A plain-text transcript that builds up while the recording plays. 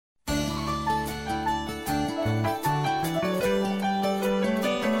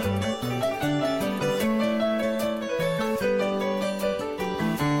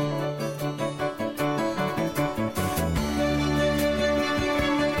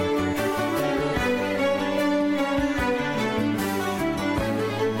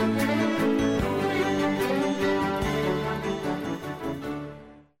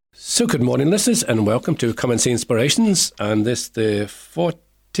So good morning, listeners, and welcome to Come and See Inspirations on this, the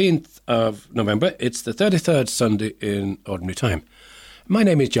 14th of November. It's the 33rd Sunday in Ordinary Time. My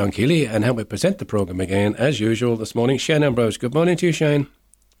name is John Keeley, and help me present the programme again, as usual, this morning, Shane Ambrose. Good morning to you, Shane.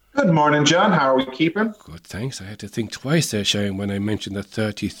 Good morning, John. How are we keeping? Good, thanks. I had to think twice there, Shane, when I mentioned the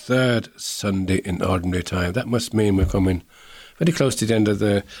 33rd Sunday in Ordinary Time. That must mean we're coming very close to the end of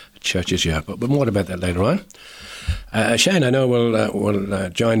the church's year, but more about that later on. Shane, I know will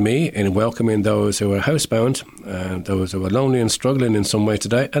join me in welcoming those who are housebound, those who are lonely and struggling in some way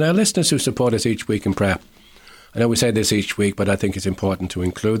today, and our listeners who support us each week in prayer. I know we say this each week, but I think it's important to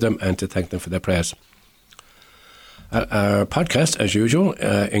include them and to thank them for their prayers. Our podcast, as usual,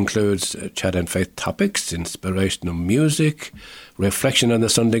 includes chat and faith topics, inspirational music, reflection on the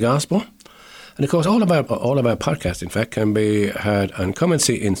Sunday Gospel. And of course, all of our podcasts, in fact, can be heard on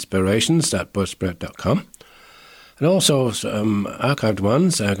comeandseeinspirations.buzzsprout.com. And also some archived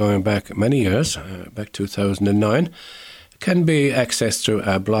ones going back many years, back 2009, can be accessed through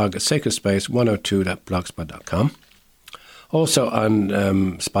our blog sacredspace102.blogspot.com. Also on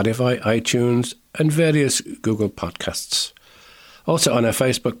Spotify, iTunes, and various Google podcasts. Also on our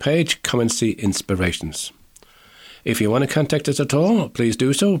Facebook page, Come and See Inspirations. If you want to contact us at all, please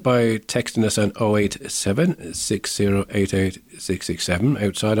do so by texting us on 087 6088 667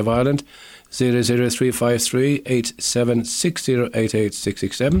 outside of Ireland, 00353 87 6088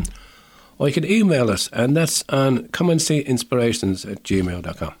 667, or you can email us, and that's on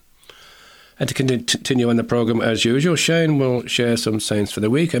comeandseeinspirations@gmail.com. And to continue on the programme as usual, Shane will share some saints for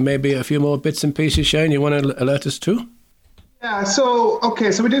the week and maybe a few more bits and pieces. Shane, you want to alert us to? Yeah, so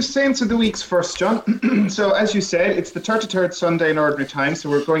we do Saints of the Weeks first, John. So as you said, it's the 33rd Sunday in Ordinary Time, so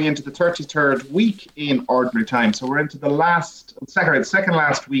we're going into the 33rd week in Ordinary Time. So we're into the second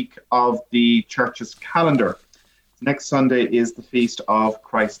last week of the Church's calendar. Next Sunday is the feast of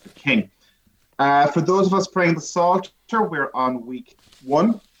Christ the King. For those of us praying the Psalter, we're on week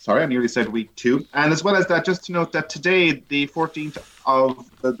 1. Sorry, I nearly said week 2. And as well as that, just to note that today, the 14th of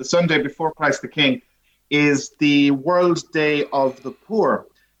the Sunday before Christ the King, is the World Day of the Poor,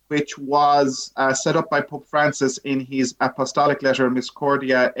 which was set up by Pope Francis in his apostolic letter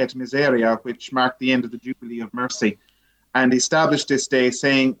Misericordia et Miseria, which marked the end of the Jubilee of Mercy, and established this day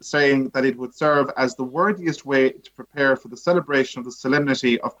saying that it would serve as the worthiest way to prepare for the celebration of the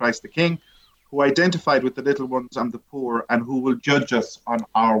solemnity of Christ the King, who identified with the little ones and the poor, and who will judge us on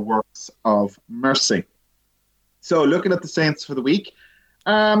our works of mercy. So looking at the saints for the week,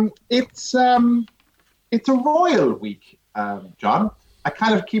 it's a royal week, John. I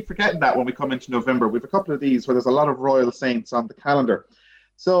kind of keep forgetting that when we come into November. We have a couple of these where there's a lot of royal saints on the calendar.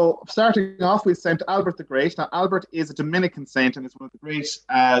 So starting off with Saint Albert the Great. Now, Albert is a Dominican saint and is one of the great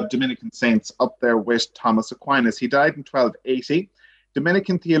Dominican saints up there with Thomas Aquinas. He died in 1280.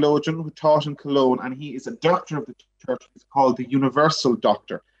 Dominican theologian who taught in Cologne, and he is a doctor of the church. He's called the Universal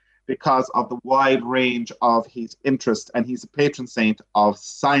Doctor because of the wide range of his interest, and he's a patron saint of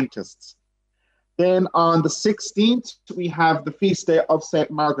scientists. Then on the 16th, we have the feast day of St.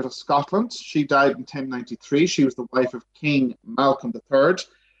 Margaret of Scotland. She died in 1093. She was the wife of King Malcolm III,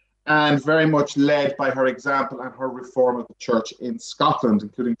 and very much led by her example and her reform of the church in Scotland,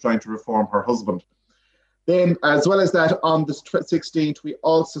 including trying to reform her husband. Then, as well as that, on the 16th, we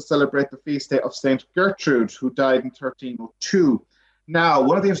also celebrate the feast day of St. Gertrude, who died in 1302. Now,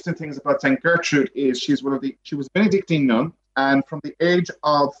 one of the interesting things about St. Gertrude is she was a Benedictine nun, and from the age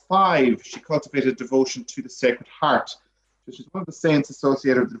of 5, she cultivated devotion to the Sacred Heart. So she's one of the saints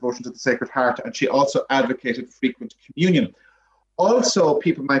associated with devotion to the Sacred Heart, and she also advocated frequent communion. Also,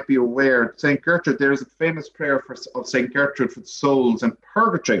 people might be aware, St. Gertrude, there is a famous prayer of St. Gertrude for the souls in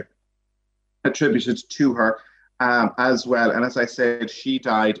purgatory attributed to her as well. And as I said, she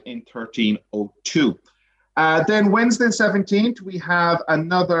died in 1302. Then Wednesday 17th, we have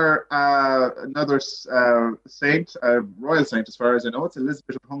another saint, royal saint as far as I know. It's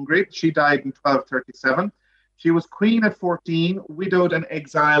Elizabeth of Hungary. She died in 1237. She was queen at 14, widowed and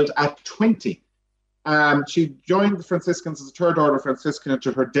exiled at 20. She joined the Franciscans as a third order Franciscan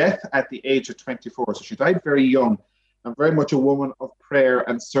until her death at the age of 24. So she died very young and very much a woman of prayer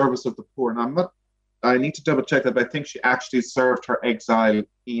and service of the poor. And I need to double check that, but I think she actually served her exile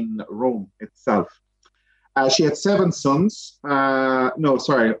in Rome itself. She had 7 sons. No,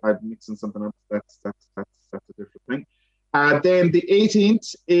 sorry, I'm mixing something up. That's a different thing. Then the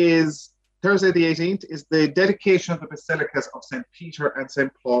 18th is Thursday. The 18th is the dedication of the basilicas of St. Peter and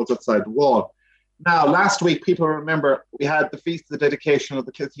St. Paul's outside the wall. Now, last week, people remember we had the feast of the dedication of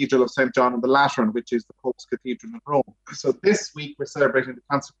the Cathedral of St. John in the Lateran, which is the Pope's Cathedral in Rome. So this week, we're celebrating the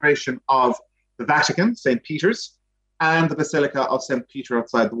consecration of the Vatican, St. Peter's, and the Basilica of St. Peter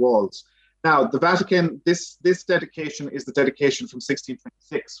outside the walls. Now, the Vatican, this dedication is the dedication from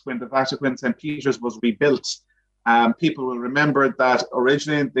 1626 when the Vatican, St. Peter's, was rebuilt. People will remember that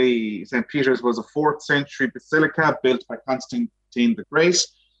originally the St. Peter's was a 4th century basilica built by Constantine the Great,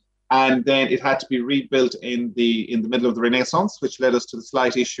 and then it had to be rebuilt in the middle of the Renaissance, which led us to the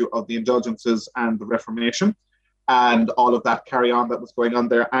slight issue of the indulgences and the Reformation, and all of that carry on that was going on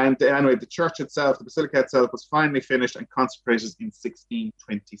there. And anyway, the church itself, the basilica itself, was finally finished and consecrated in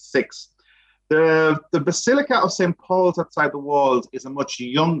 1626. The Basilica of St. Paul's outside the walls is a much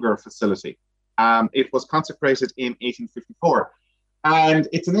younger facility. It was consecrated in 1854. And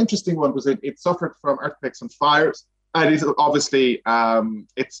it's an interesting one because it suffered from earthquakes and fires. And it's obviously,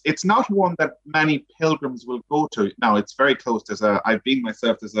 it's not one that many pilgrims will go to. Now, it's very close. I've been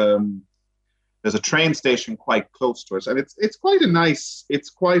myself, there's a train station quite close to it. And it's quite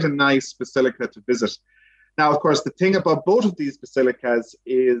a nice basilica to visit. Now, of course, the thing about both of these basilicas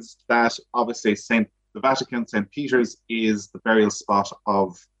is that obviously the Vatican, St. Peter's, is the burial spot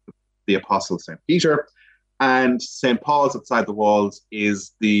of the Apostle St. Peter, and St. Paul's outside the walls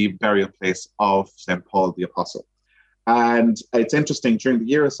is the burial place of St. Paul the Apostle. And it's interesting, during the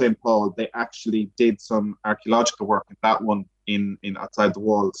year of St. Paul, they actually did some archaeological work in that one in outside the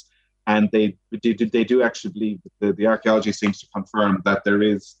walls. And they do actually believe that the archaeology seems to confirm that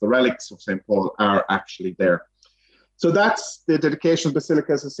the relics of St. Paul are actually there. So that's the dedication of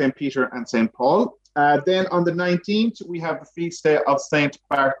basilicas of St. Peter and St. Paul. Then on the 19th, we have the feast day of St.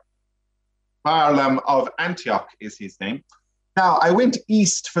 Barlaam of Antioch is his name. Now, I went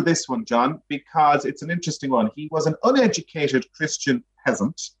east for this one, John, because it's an interesting one. He was an uneducated Christian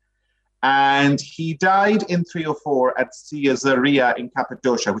peasant, and he died in 304 at Caesarea in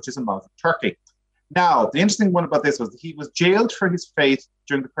Cappadocia, which is in modern Turkey. Now, the interesting one about this was that he was jailed for his faith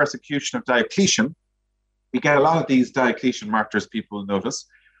during the persecution of Diocletian. We get a lot of these Diocletian martyrs, people will notice.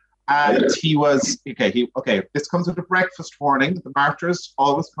 And he was, this comes with a breakfast warning. The martyrs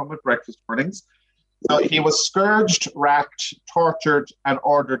always come with breakfast warnings. So he was scourged, racked, tortured, and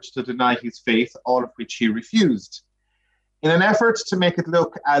ordered to deny his faith, all of which he refused. In an effort to make it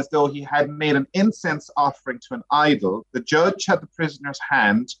look as though he had made an incense offering to an idol, the judge had the prisoner's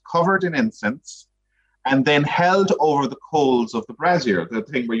hand covered in incense and then held over the coals of the brazier, the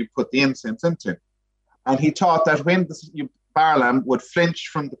thing where you put the incense into. And he taught that when Barlaam would flinch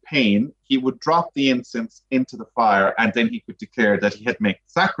from the pain, he would drop the incense into the fire, and then he could declare that he had made the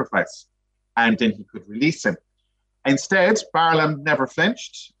sacrifice, and then he could release him. Instead, Barlaam never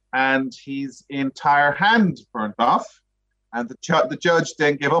flinched, and his entire hand burnt off, and the judge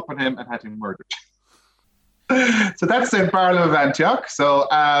then gave up on him and had him murdered. So that's St. Barlaam of Antioch. So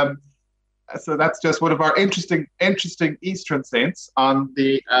that's just one of our interesting Eastern saints on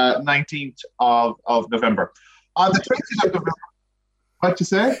the 19th of November. On the 20th of November, what'd you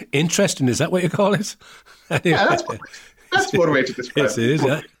say? Interesting, is that what you call it? Yeah, that's one way to describe it. It is,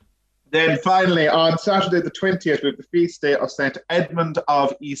 yeah. Then finally, on Saturday the 20th, we have the feast day of St. Edmund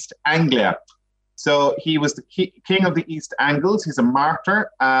of East Anglia. So he was the king of the East Angles. He's a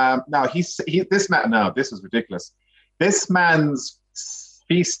martyr. This is ridiculous. This man's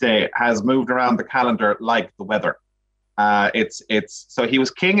feast day has moved around the calendar like the weather. So he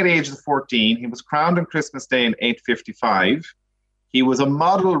was king at the age of 14. He was crowned on Christmas Day in 855. He was a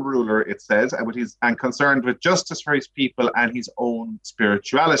model ruler, it says, and concerned with justice for his people and his own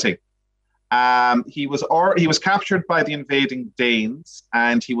spirituality. He was captured by the invading Danes,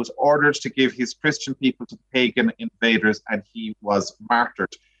 and he was ordered to give his Christian people to the pagan invaders, and he was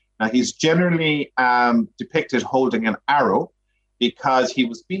martyred. Now, he's generally depicted holding an arrow, because he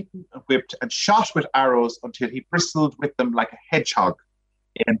was beaten and whipped and shot with arrows until he bristled with them like a hedgehog.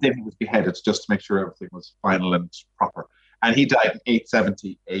 And then he was beheaded just to make sure everything was final and proper. And he died in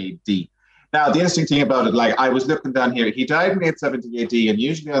 870 AD. Now, the interesting thing about it, like I was looking down here, he died in 870 AD, and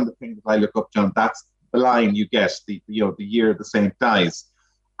usually on the thing that I look up, John, that's the line you get, the year the saint dies.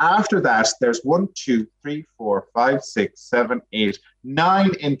 After that, there's 1, 2, 3, 4, 5, 6, 7, 8,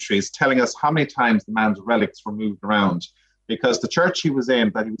 9 entries telling us how many times the man's relics were moved around, because the church he was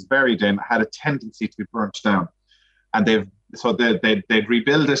in, that he was buried in, had a tendency to be burnt down. And they'd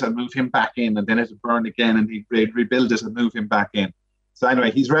rebuild it and move him back in, and then it would burn again, and they'd rebuild it and move him back in. So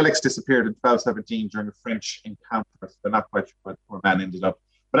anyway, his relics disappeared in 1217 during a French encounter. So they're not quite sure where the poor man ended up.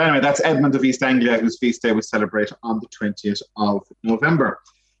 But anyway, that's Edmund of East Anglia, whose feast day we celebrate on the 20th of November.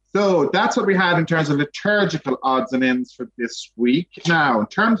 So that's what we had in terms of liturgical odds and ends for this week. Now, in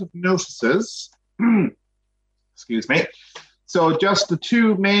terms of notices, excuse me. So just the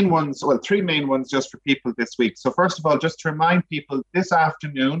two main ones, well, three main ones just for people this week. So first of all, just to remind people, this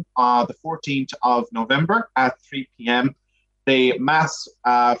afternoon, the 14th of November at 3 p.m., the Mass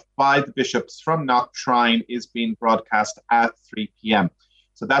by the bishops from Knock Shrine is being broadcast at 3 p.m.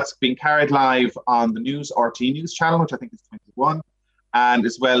 So that's being carried live on the News RT News channel, which I think is 21. And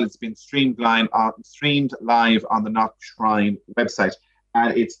as well, it's been streamed live on the Knock Shrine website.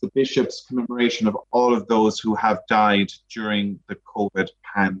 And it's the bishop's commemoration of all of those who have died during the COVID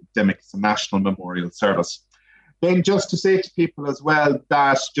pandemic. It's a national memorial service. Then just to say to people as well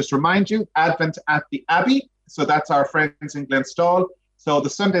that, just remind you, Advent at the Abbey. So that's our friends in Glenstall. So the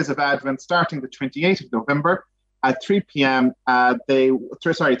Sundays of Advent, starting the 28th of November at 3 p.m.,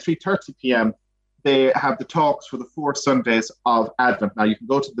 3:30 p.m., they have the talks for the 4 Sundays of Advent. Now, you can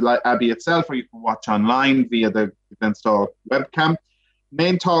go to the Abbey itself, or you can watch online via the Glenstall webcam.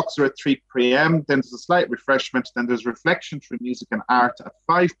 Main talks are at 3 p.m. Then there's a slight refreshment. Then there's reflection through music and art at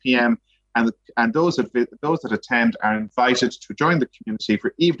 5 p.m. And those that attend are invited to join the community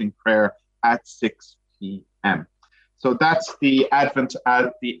for evening prayer at 6 p.m. So that's the Advent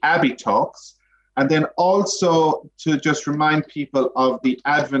at the Abbey talks. And then also to just remind people of the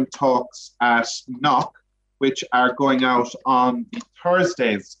Advent talks at Knock, which are going out on the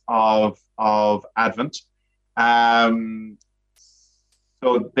Thursdays of Advent.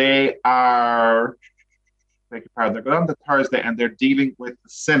 So they are, they're going on the Thursday, and they're dealing with the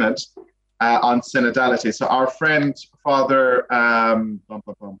Synod on synodality. So our friend, Father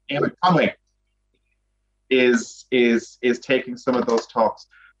Eamon Conway, is taking some of those talks.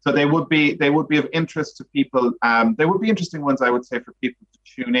 So they would be of interest to people. They would be interesting ones, I would say, for people to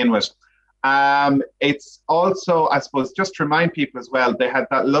tune in with. It's also, I suppose, just to remind people as well, they had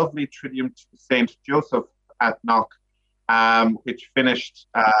that lovely Triduum to Saint Joseph at Knock, which finished,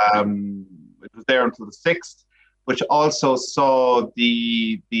 it was there until the 6th, which also saw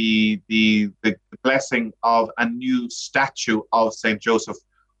the blessing of a new statue of Saint Joseph,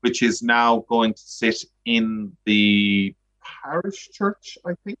 which is now going to sit in the parish church,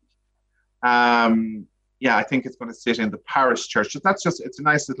 I think. I think it's going to sit in the parish church. So that's it's a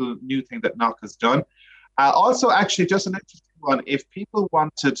nice little new thing that Knock has done. Also, actually, just an interesting one, if people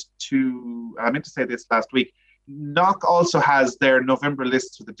wanted to, I meant to say this last week, Knock also has their November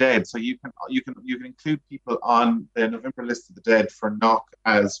list of the dead, so you can include people on the November list of the dead for Knock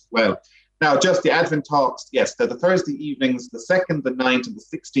as well. Now, just the Advent talks, yes, they're the Thursday evenings, the 2nd, the 9th, and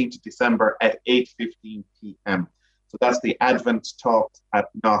the 16th of December at 8:15 p.m. So that's the Advent talks at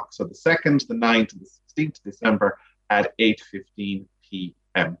Knock. So the 2nd, the 9th, and the 16th of December at 8:15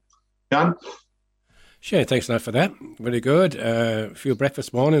 p.m. John? Shane, thanks a lot for that. Very good. A few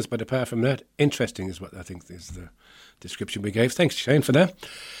breakfast mornings, but apart from that, interesting is what I think is the description we gave. Thanks, Shane, for that.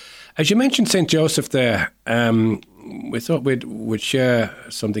 As you mentioned St. Joseph there, we thought we'd share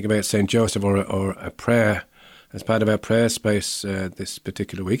something about St. Joseph or a prayer as part of our prayer space this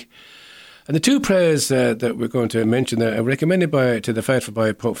particular week. And the two prayers that we're going to mention there are recommended to the faithful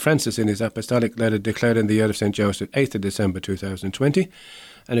by Pope Francis in his apostolic letter declared in the year of St. Joseph, 8th of December 2020.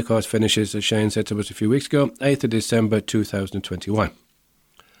 And of course finishes, as Shane said to us a few weeks ago, 8th of December 2021.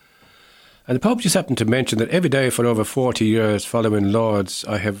 And the Pope just happened to mention that every day for over 40 years following Lourdes,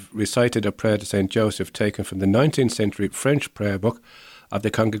 I have recited a prayer to St. Joseph taken from the 19th century French prayer book of the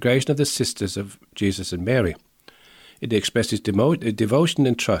Congregation of the Sisters of Jesus and Mary. It expresses devotion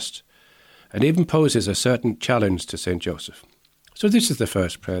and trust, and even poses a certain challenge to St. Joseph. So this is the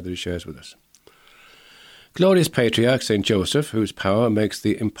first prayer that he shares with us. Glorious Patriarch St. Joseph, whose power makes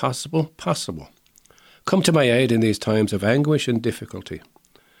the impossible possible, come to my aid in these times of anguish and difficulty.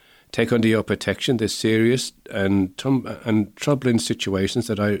 Take under your protection the serious and troubling situations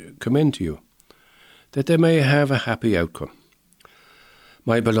that I commend to you, that they may have a happy outcome.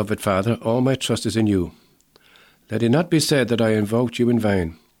 My beloved Father, all my trust is in you. Let it not be said that I invoked you in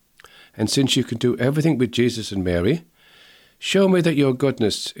vain. And since you can do everything with Jesus and Mary, show me that your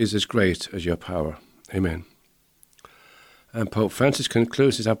goodness is as great as your power. Amen. And Pope Francis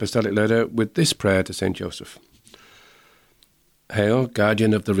concludes his apostolic letter with this prayer to St. Joseph. Hail,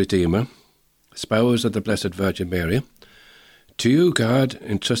 guardian of the Redeemer, spouse of the Blessed Virgin Mary, to you God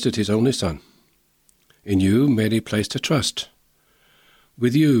entrusted his only Son. In you Mary placed her trust.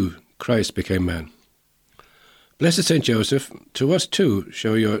 With you Christ became man. Blessed St. Joseph, to us too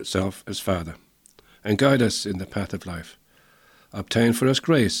show yourself as Father, and guide us in the path of life. Obtain for us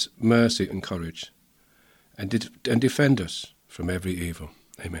grace, mercy, and courage, and defend us from every evil.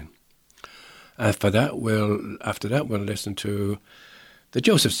 Amen. After that, we'll listen to the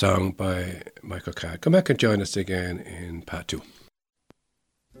Joseph song by Michael Card. Come back and join us again in part 2.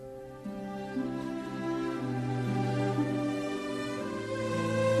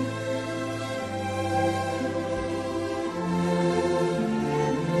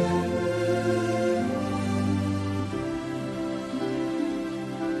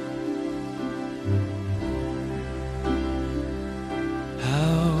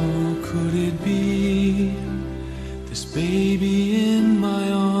 it be, this baby in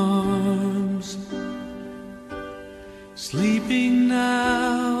my arms, sleeping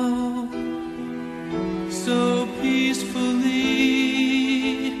now so peacefully,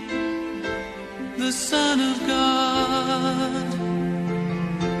 the Son of God,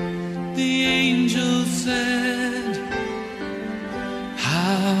 the angel said,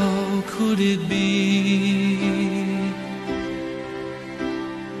 how could it be?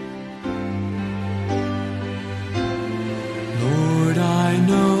 Lord, I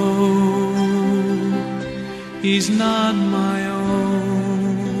know he's not my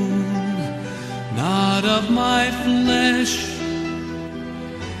own, not of my flesh,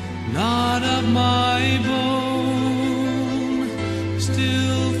 not of my bone.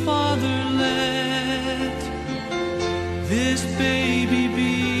 Still, Father, let this baby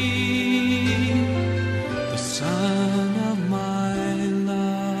be the son of my love.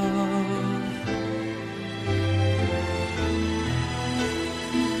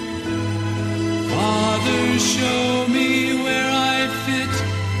 Father, show me where I fit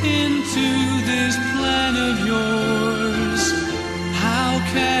into this plan of yours. How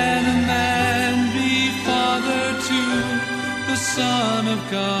can a man be father to the Son of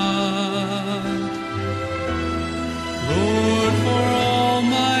God? Lord, for all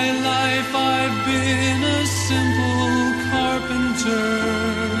my life I've been a simple carpenter.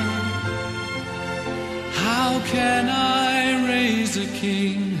 How can I raise a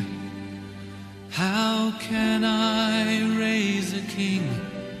king? How can I raise a king?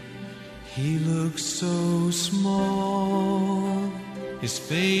 He looks so small, his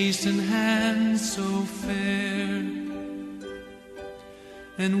face and hands so fair.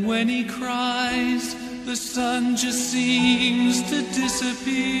 And when he cries, the sun just seems to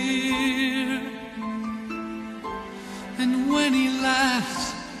disappear. And when he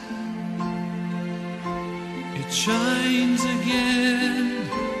laughs, it shines again.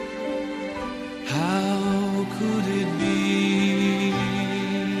 How could it be?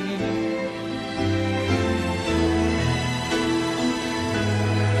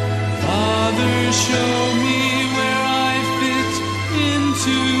 Father, show me where I fit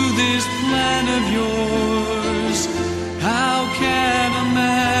into this plan of yours. How can a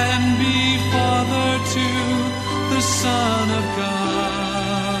man be father to the Son of God?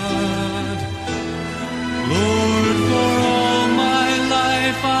 Lord, for all my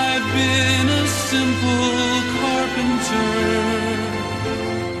life I've been a simple carpenter.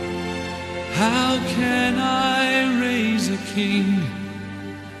 How can I raise a king?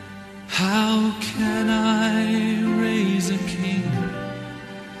 How can I raise a king?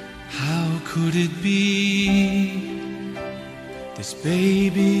 How could it be, this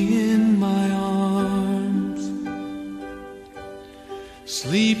baby in my arms,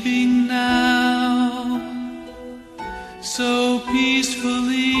 sleeping now so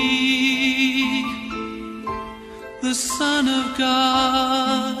peacefully, the Son of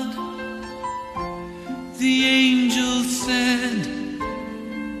God, the angel said,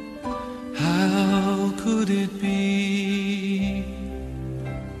 how could it be?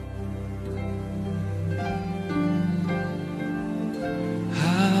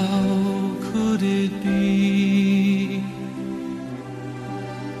 How could it be?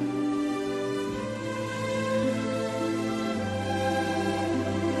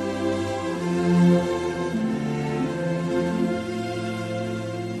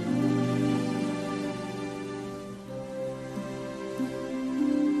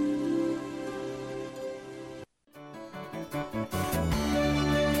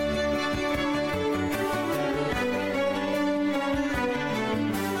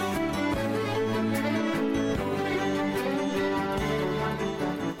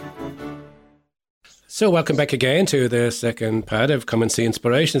 So welcome back again to the second part of Come and See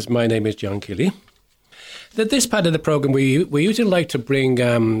Inspirations. My name is John Keeley. This part of the programme, we usually like to bring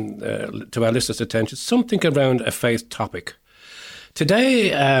to our listeners' attention something around a faith topic.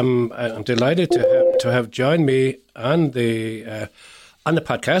 Today, I'm delighted to have joined me on the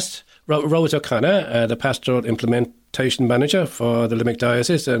podcast, Rose O'Connor, the Pastoral Implementation Manager for the Limerick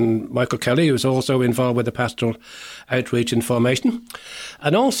Diocese, and Michael Kelly, who's also involved with the Pastoral Outreach and Formation,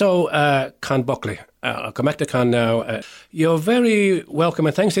 and also Con Buckley. I'll come back to Con now. You're very welcome,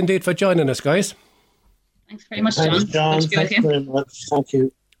 and thanks indeed for joining us, guys. Thanks very much, John. Thanks, John. Thanks very much. Thank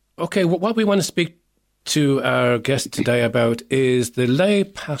you. Okay, what we want to speak to our guest today about is the lay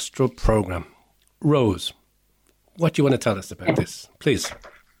pastoral program. Rose, what do you want to tell us about this, please?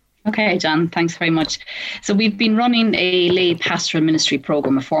 Okay, John, thanks very much. So we've been running a lay pastoral ministry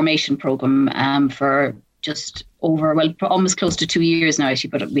program, a formation program for just over, well, almost close to 2 years now, actually,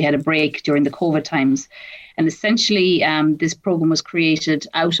 but we had a break during the COVID times. And essentially, this program was created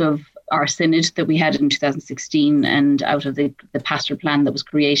out of our synod that we had in 2016 and out of the pastoral plan that was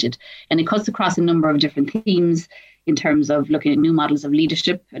created. And it cuts across a number of different themes in terms of looking at new models of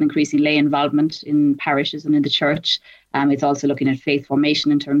leadership and increasing lay involvement in parishes and in the church. It's also looking at faith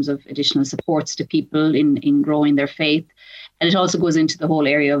formation in terms of additional supports to people in growing their faith. And it also goes into the whole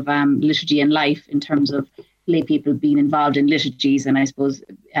area of liturgy and life in terms of lay people being involved in liturgies, and I suppose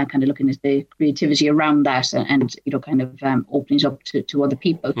kind of looking at the creativity around that and kind of opening it up to other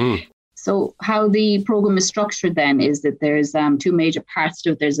people. So how the program is structured then is that there's two major parts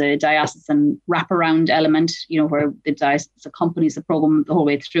to it. There's a diocesan wraparound element, where the diocese accompanies the program the whole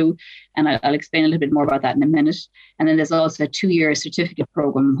way through. And I'll explain a little bit more about that in a minute. And then there's also a 2-year certificate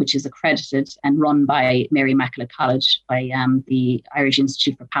program, which is accredited and run by Mary Immaculate College by the Irish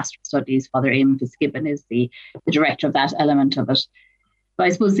Institute for Pastoral Studies. Father Eamon Fitzgibbon is the director of that element of it. So I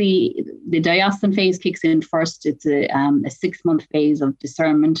suppose the diocesan phase kicks in first. It's a 6-month phase of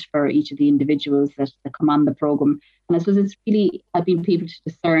discernment for each of the individuals that come on the programme. And I suppose it's really helping people to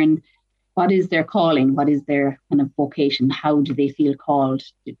discern what is their calling, what is their kind of vocation, how do they feel called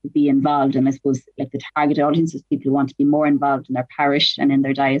to be involved. And I suppose like the target audience is people who want to be more involved in their parish and in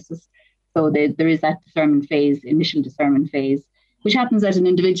their diocese. So there is that discernment phase, initial discernment phase, which happens at an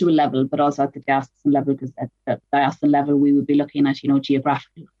individual level, but also at the diocesan level, because at the diocesan level, we would be looking at,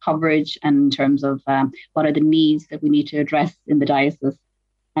 geographical coverage and in terms of what are the needs that we need to address in the diocese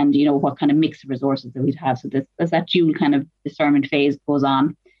and, what kind of mix of resources that we'd have. So there's that dual kind of discernment phase goes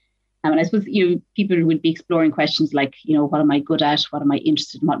on. And I suppose, people would be exploring questions like, what am I good at? What am I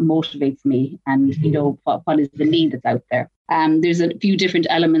interested in? What motivates me? And, what is the need that's out there? There's a few different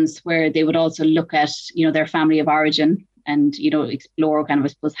elements where they would also look at, their family of origin and, explore kind of, I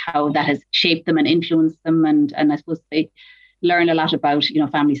suppose, how that has shaped them and influenced them. And I suppose they learn a lot about,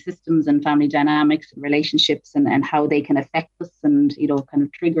 family systems and family dynamics and relationships and how they can affect us and, kind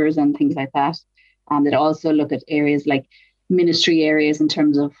of triggers and things like that. And they'd also look at areas like ministry areas in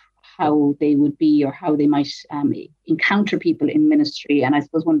terms of how they would be or how they might encounter people in ministry. And I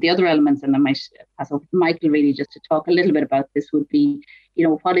suppose one of the other elements, and I might pass over to Michael really just to talk a little bit about this, would be,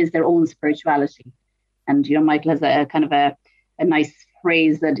 what is their own spirituality? And, Michael has a kind of a nice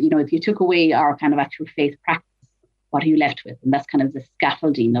phrase that, if you took away our kind of actual faith practice, what are you left with? And that's kind of the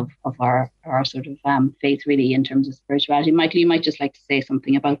scaffolding of our sort of faith really in terms of spirituality. Michael, you might just like to say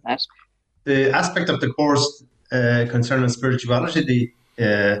something about that. The aspect of the course concerning spirituality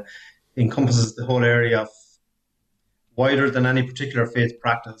encompasses the whole area of wider than any particular faith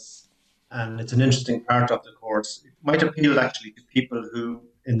practice. And it's an interesting part of the course. It might appeal actually to people who,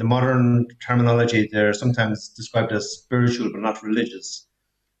 in the modern terminology, they're sometimes described as spiritual but not religious.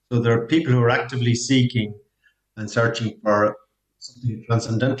 So there are people who are actively seeking and searching for something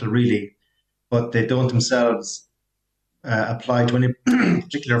transcendental, really, but they don't themselves apply to any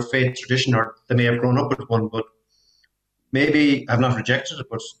particular faith tradition, or they may have grown up with one, but maybe have not rejected it,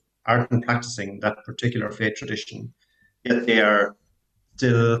 but aren't practicing that particular faith tradition, yet they are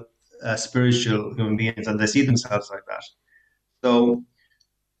still spiritual human beings and they see themselves like that. So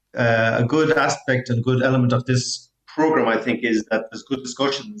a good aspect and good element of this program, I think, is that there's good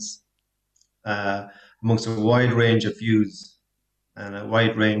discussions amongst a wide range of views and a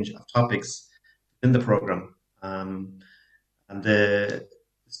wide range of topics in the program. And the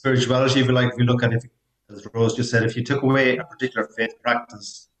spirituality, if you look at it, as Rose just said, if you took away a particular faith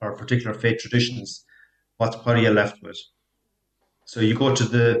practice or particular faith traditions, what are you left with? So you go to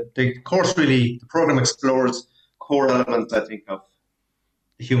the course, really, the program explores core elements, I think, of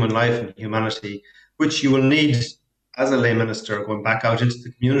the human life and humanity, which you will need as a lay minister going back out into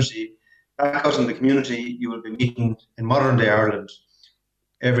the community. Back out in the community, you will be meeting in modern day Ireland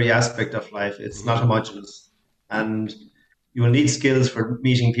every aspect of life. It's not homogenous. And you will need skills for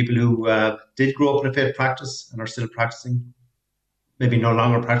meeting people who did grow up in a faith practice and are still practicing, maybe no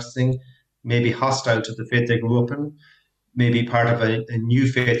longer practicing, maybe hostile to the faith they grew up in, maybe part of a new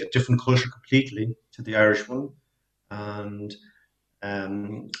faith, a different culture completely to the Irish one, and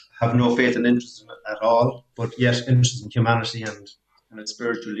have no faith and interest in it at all, but yet interest in humanity and its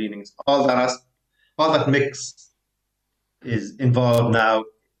spiritual leanings. All that mix is involved now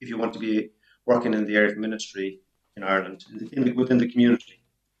if you want to be working in the area of ministry in Ireland, within the community.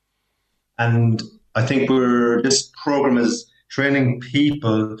 And I think this program is training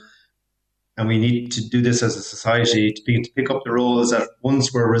people, and we need to do this as a society, to pick up the roles that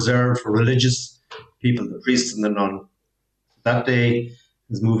once were reserved for religious people, the priests and the nun. That day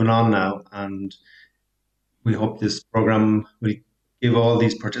is moving on now, and we hope this program will give all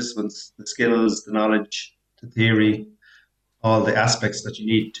these participants the skills, the knowledge, the theory, all the aspects that you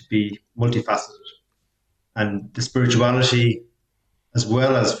need to be multifaceted. And the spirituality, as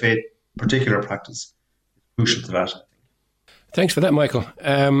well as faith, particular practice, is crucial to that. Thanks for that, Michael.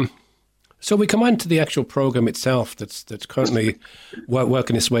 So we come on to the actual program itself that's currently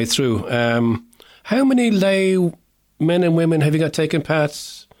working its way through. How many lay men and women have you got taking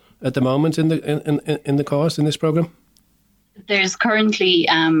part at the moment in the course, in this program? There's currently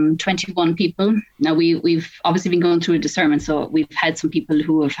 21 people. Now, we've obviously been going through a discernment, so we've had some people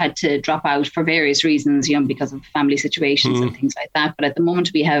who have had to drop out for various reasons, because of family situations and things like that. But at the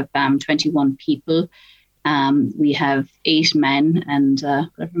moment, we have 21 people. We have 8 men, and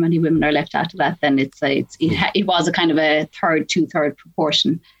however many women are left after that, then it was a kind of a two-third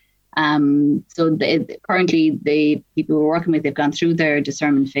proportion. So currently the people we're working with, they've gone through their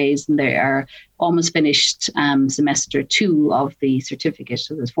discernment phase and they are almost finished semester 2 of the certificate.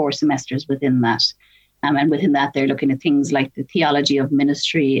 So there's 4 semesters within that. And within that, they're looking at things like the theology of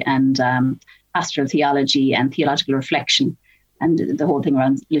ministry and pastoral theology and theological reflection and the whole thing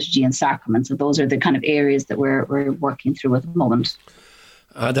around liturgy and sacrament. So those are the kind of areas that we're working through at the moment.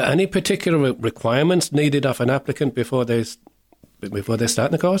 Are there any particular requirements needed of an applicant before they start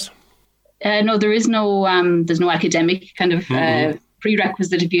the course? No, there is no. There's no academic kind of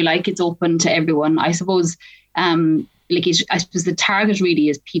prerequisite, if you like. It's open to everyone, I suppose. I suppose the target really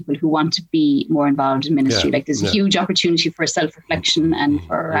is people who want to be more involved in ministry. There's a huge opportunity for self-reflection and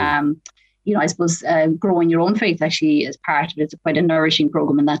for, I suppose, growing your own faith actually as part of it. It's quite a nourishing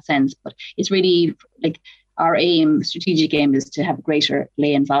program in that sense. But it's really our strategic aim is to have greater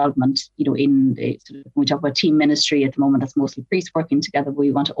lay involvement, in the, when we talk about team ministry at the moment, that's mostly priests working together, but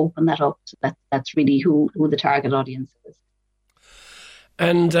we want to open that up. So that's really who the target audience is.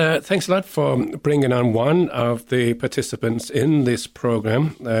 And thanks a lot for bringing on one of the participants in this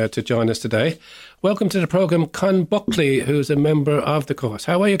programme to join us today. Welcome to the programme, Con Buckley, who's a member of the course.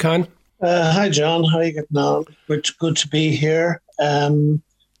 How are you, Con? Hi, John. How are you getting on? Good to be here.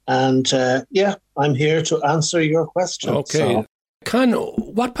 I'm here to answer your questions. Okay. So. Con,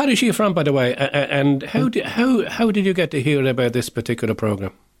 what parish are you from, by the way? And how did you get to hear about this particular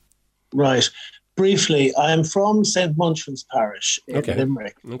programme? Right. Briefly, I am from St. Munchkin's Parish in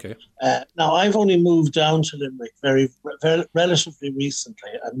Limerick. Okay. Now, I've only moved down to Limerick very relatively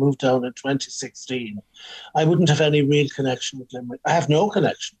recently. I moved down in 2016. I wouldn't have any real connection with Limerick. I have no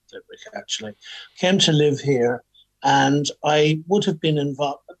connection with Limerick, actually. Came to live here, and I would have been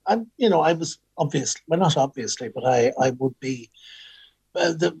involved. I was obviously, well, not obviously, but I would be,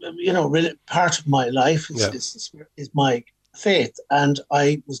 really part of my life is my faith, and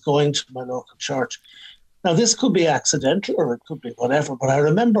I was going to my local church. Now, this could be accidental or it could be whatever, but I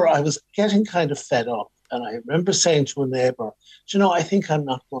remember I was getting kind of fed up, and I remember saying to a neighbour, I think I'm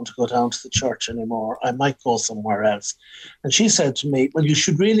not going to go down to the church anymore. I might go somewhere else. And she said to me, well, you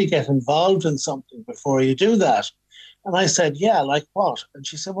should really get involved in something before you do that. And I said, yeah, like what? And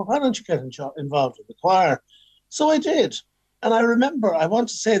she said, well, why don't you get involved in the choir? So I did. And I remember, I want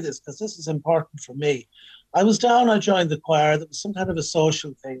to say this because this is important for me. I was down, I joined the choir. There was some kind of a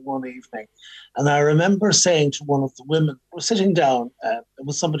social thing one evening. And I remember saying to one of the women, we're sitting down, it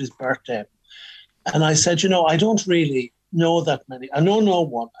was somebody's birthday. And I said, I don't really know that many. I know no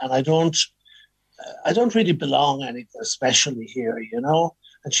one, and I don't really belong anywhere, especially here,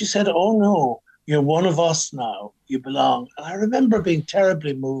 And she said, oh, no. You're one of us now. You belong. And I remember being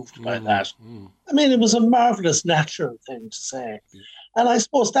terribly moved by that. I mean, it was a marvellous, natural thing to say. And I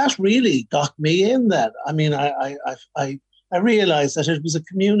suppose that really got me in then. I mean, I realised that it was a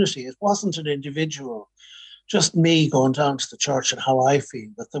community. It wasn't an individual, just me going down to the church and how I feel,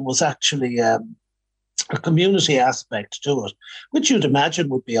 that there was actually a community aspect to it, which you'd imagine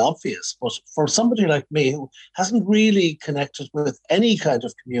would be obvious. But for somebody like me who hasn't really connected with any kind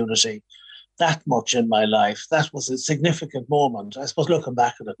of community that much in my life, that was a significant moment. I suppose looking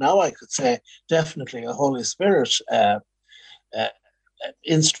back at it now, I could say definitely a Holy Spirit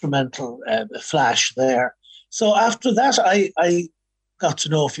instrumental flash there. So after that, I got to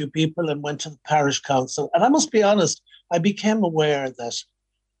know a few people and went to the parish council. And I must be honest, I became aware that,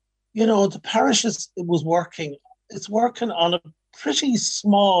 the parish it's working on a pretty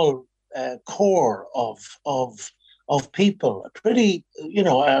small core of people, a pretty,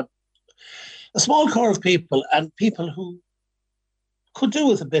 a small core of people, and people who could do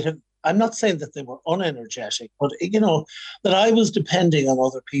with a bit of, I'm not saying that they were unenergetic, but, that I was depending on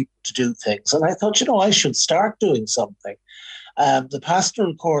other people to do things. And I thought, I should start doing something. The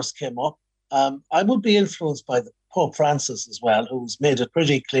pastoral course came up. I would be influenced by Pope Francis as well, who's made it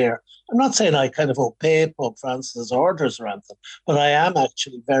pretty clear. I'm not saying I kind of obey Pope Francis's orders or anything, but I am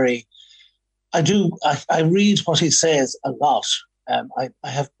actually I read what he says a lot. I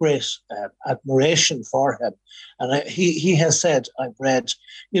have great admiration for him. And he has said, I've read,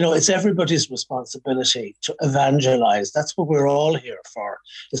 it's everybody's responsibility to evangelize. That's what we're all here for.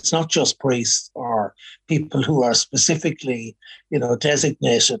 It's not just priests or people who are specifically,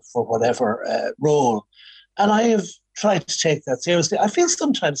 designated for whatever role. And I have tried to take that seriously. I feel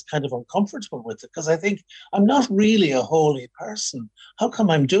sometimes kind of uncomfortable with it because I think I'm not really a holy person. How come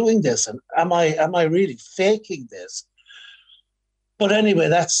I'm doing this? And am I really faking this? But anyway,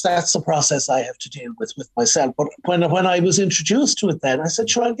 that's the process I have to deal with myself. But when I was introduced to it then, I said,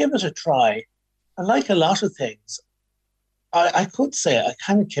 sure, I'll give it a try. And like a lot of things, I could say I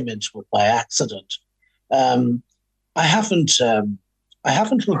kind of came into it by accident. I haven't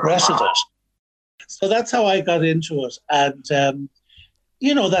regretted it. So that's how I got into it. And,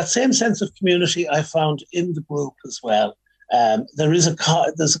 that same sense of community I found in the group as well. There's a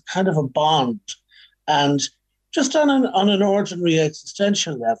kind of a bond. And just on an ordinary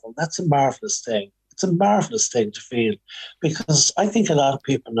existential level, that's a marvelous thing. It's a marvelous thing to feel, because I think a lot of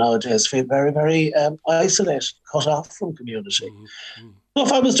people nowadays feel very, very isolated, cut off from community. Mm-hmm. So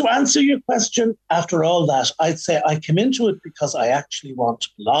if I was to answer your question after all that, I'd say I came into it because I actually want to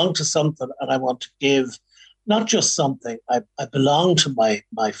belong to something, and I want to give not just something. I belong to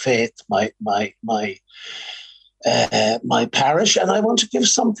my faith, my parish, and I want to give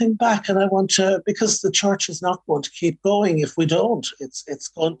something back, and I want to, because the church is not going to keep going if we don't. It's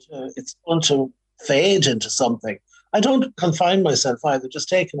going to fade into something. I don't confine myself either. Just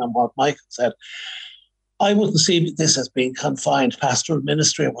taking on what Michael said, I wouldn't see this as being confined pastoral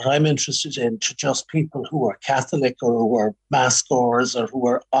ministry, or what I'm interested in, to just people who are Catholic or who are mass goers or who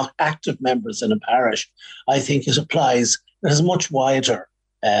are active members in a parish. I think it applies. It is much wider.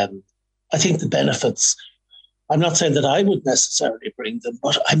 I think the benefits, I'm not saying that I would necessarily bring them,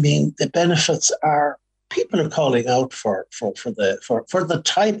 but I mean, the benefits are, people are calling out for the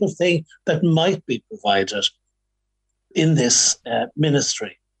type of thing that might be provided in this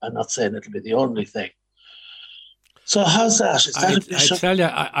ministry. I'm not saying it'll be the only thing. So how's that? I tell you,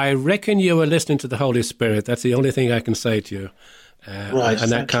 I reckon you were listening to the Holy Spirit. That's the only thing I can say to you. Right.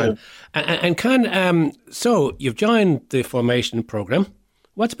 And that so you've joined the formation program.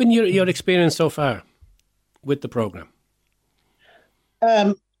 What's been your experience so far with the program?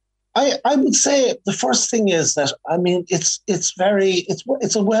 I would say the first thing is that, I mean, it's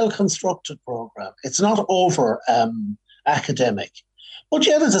a well constructed program. It's not over academic, but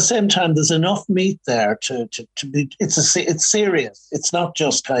yet at the same time there's enough meat there to be. It's serious. It's not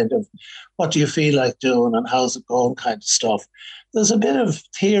just kind of what do you feel like doing and how's it going kind of stuff. There's a bit of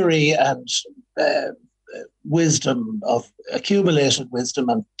theory and wisdom, of accumulated wisdom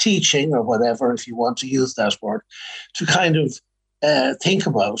and teaching, or whatever, if you want to use that word, to kind of think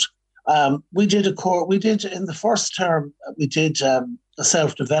about. We did in the first term, we did a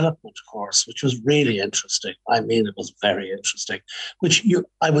self-development course, which was really interesting. I mean, it was very interesting, which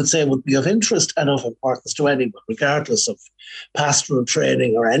I would say would be of interest and of importance to anyone, regardless of pastoral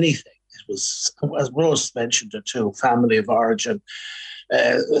training or anything. It was, as Rose mentioned it too, family of origin,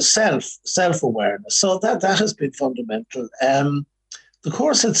 self-awareness. So that has been fundamental. The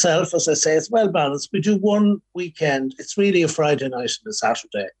course itself, as I say, is well balanced. We do one weekend. It's really a Friday night and a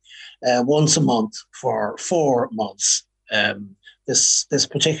Saturday, once a month for 4 months. This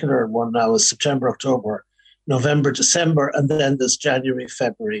particular one now is September, October, November, December, and then there's January,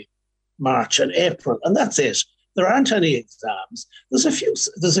 February, March, and April, and that's it. There aren't any exams. There's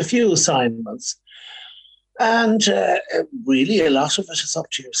a few assignments. And really, a lot of it is up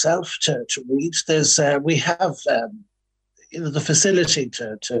to yourself to read. We have the facility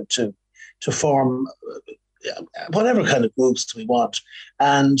to form whatever kind of groups we want.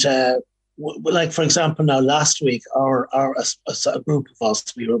 And like, for example, now last week, a group of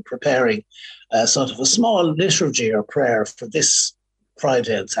us, we were preparing sort of a small liturgy or prayer for this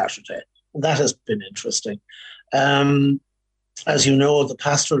Friday and Saturday. And that has been interesting. As you know, the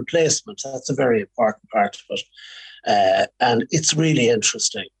pastoral placement, that's a very important part of it. And it's really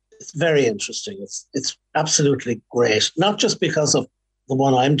interesting. It's very interesting. It's absolutely great. Not just because of the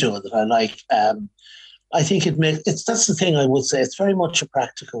one I'm doing that I like. I think that's the thing I would say. It's very much a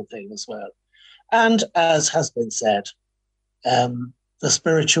practical thing as well. And as has been said, the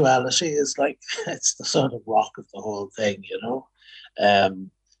spirituality is like, it's the sort of rock of the whole thing,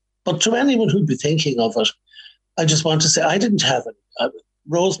 But to anyone who'd be thinking of it, I just want to say I didn't have it.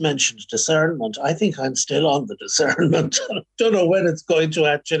 Rose mentioned discernment. I think I'm still on the discernment. I don't know when it's going to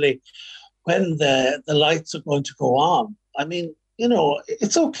actually when the lights are going to go on. I mean, you know,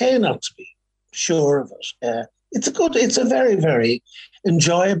 it's okay not to be sure of it. It's a very, very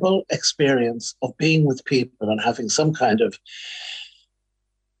enjoyable experience of being with people and having some kind of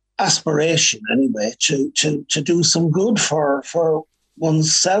aspiration, anyway, to do some good for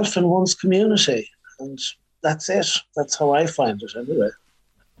oneself and one's community. And that's it. That's how I find it, anyway.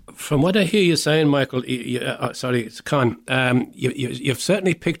 From what I hear you saying, Michael, sorry, it's Con, you've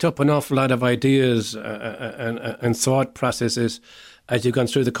certainly picked up an awful lot of ideas and thought processes as you've gone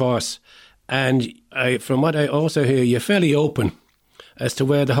through the course. And from what I also hear, you're fairly open as to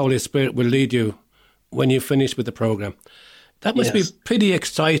where the Holy Spirit will lead you when you finish with the program. That must be pretty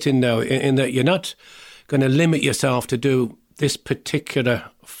exciting now, in that you're not going to limit yourself to do this particular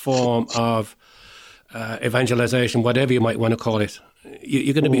form of evangelization, whatever you might want to call it.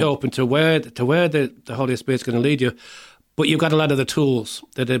 You're going to be open to where the Holy Spirit's going to lead you, but you've got a lot of the tools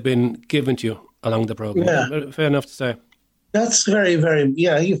that have been given to you along the program. Yeah. Fair enough to say. That's very, very,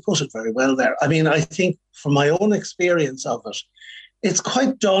 you've put it very well there. I mean, I think from my own experience of it, it's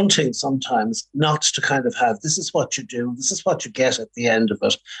quite daunting sometimes not to kind of have, this is what you do, this is what you get at the end of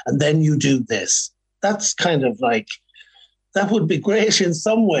it, and then you do this. That's kind of like, that would be great in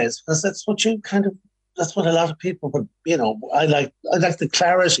some ways, because that's what you kind of, that's what a lot of people would, you know, I like the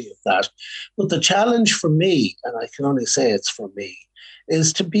clarity of that. But the challenge for me, and I can only say it's for me,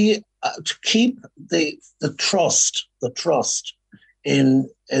 is to be, to keep the trust in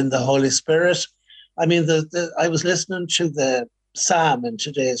the Holy Spirit. I mean, I was listening to the Psalm in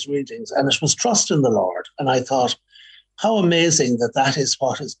today's readings, and it was trust in the Lord. And I thought, how amazing that is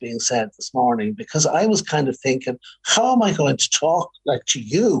what is being said this morning, because I was kind of thinking, how am I going to talk like to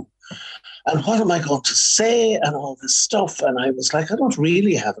you? And what am I going to say and all this stuff? And I was like, I don't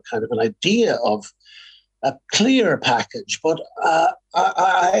really have a kind of an idea of a clear package, but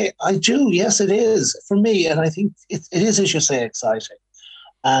I do. Yes, it is for me. And I think it is, as you say, exciting.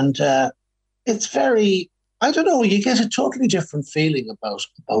 And it's very, I don't know, you get a totally different feeling about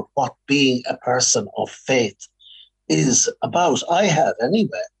what being a person of faith is about. I have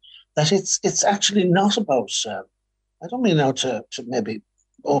anyway, that it's actually not about, I don't mean now to maybe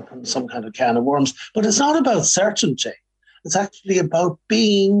open some kind of can of worms, but it's not about certainty. It's actually about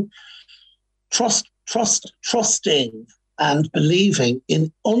being trusting and believing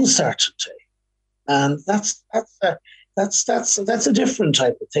in uncertainty. And that's a different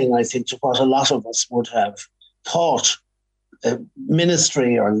type of thing, I think, to what a lot of us would have thought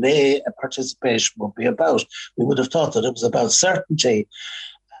ministry or lay participation would be about. We would have thought that it was about certainty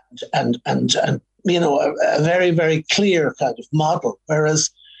and you know, a very, very clear kind of model, whereas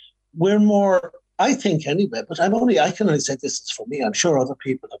we're more, I think anyway, but I can only say this is for me. I'm sure other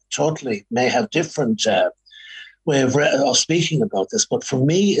people may have different way of speaking about this, but for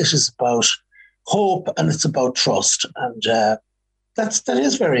me, it is about hope and it's about trust, and that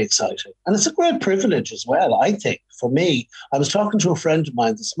is very exciting, and it's a great privilege as well. I think for me, I was talking to a friend of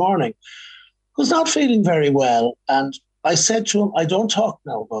mine this morning who's not feeling very well, and I said to him, I don't talk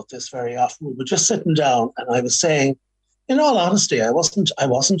now about this very often. We were just sitting down, and I was saying, in all honesty, I wasn't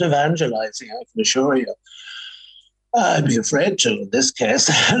evangelizing, I can assure you. I'd be afraid to in this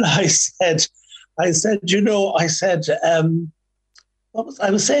case. And I said, I was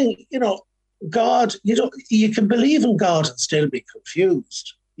saying, you know, God, you can believe in God and still be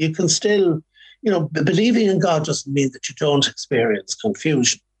confused. You can still, you know, believing in God doesn't mean that you don't experience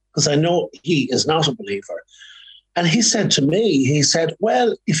confusion, because I know he is not a believer. And he said to me,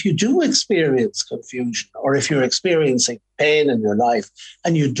 well, if you do experience confusion, or if you're experiencing pain in your life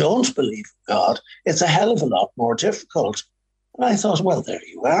and you don't believe in God, it's a hell of a lot more difficult. And I thought, well, there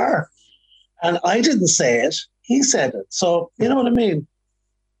you are. And I didn't say it. He said it. So, you know what I mean?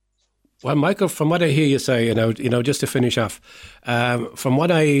 Well, Michael, from what I hear you say, you know, just to finish off, from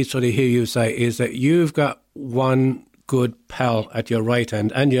what I sort of hear you say is that you've got one good pal at your right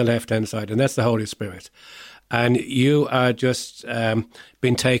hand and your left hand side, and that's the Holy Spirit. And you are just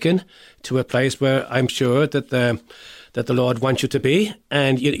been taken to a place where I'm sure that the Lord wants you to be,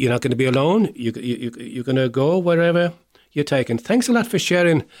 and you're not going to be alone. You're going to go wherever you're taken. Thanks a lot for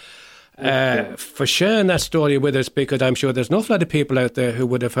sharing that story with us, because I'm sure there's an awful lot of people out there who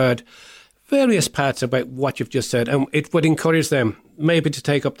would have heard various parts about what you've just said, and it would encourage them maybe to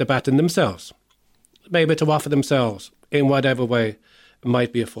take up the baton themselves, maybe to offer themselves in whatever way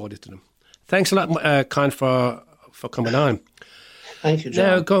might be afforded to them. Thanks a lot, Con, for coming on. Thank you, John.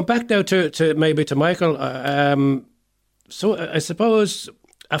 Now, going back now to Michael, so I suppose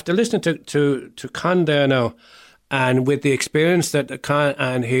after listening to Con there now, And with the experience that Con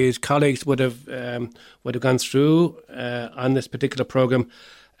and his colleagues would have gone through on this particular programme,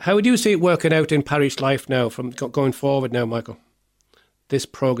 how would you see it working out in parish life now, from going forward now, Michael? This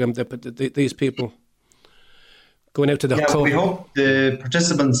programme, these people going out to the we hope the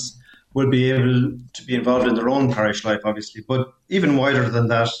participants will be able to be involved in their own parish life, obviously, but even wider than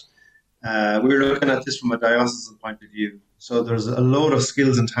that, we're looking at this from a diocesan point of view. So there's a load of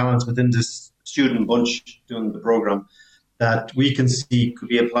skills and talents within this student bunch doing the programme that we can see could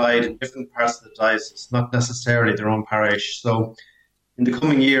be applied in different parts of the diocese, not necessarily their own parish. So in the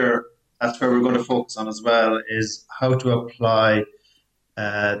coming year, that's where we're going to focus on as well, is how to apply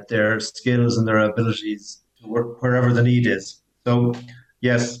their skills and their abilities to work wherever the need is. So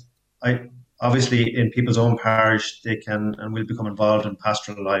yes, obviously in people's own parish, they can and will become involved in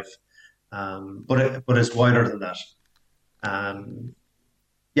pastoral life, but it's wider than that.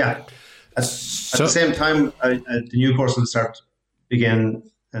 At the same time, the new course will begin,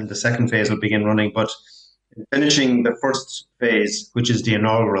 and the second phase will begin running. But in finishing the first phase, which is the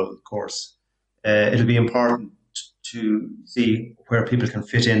inaugural course, it'll be important to see where people can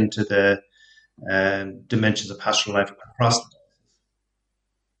fit into the dimensions of pastoral life across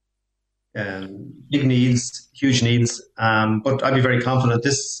the big needs, huge needs. But I'd be very confident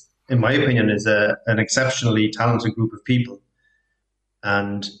this, in my opinion, is an exceptionally talented group of people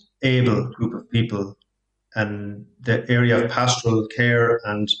and able group of people. And the area of pastoral care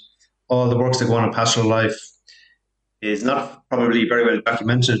and all the works that go on in pastoral life is not probably very well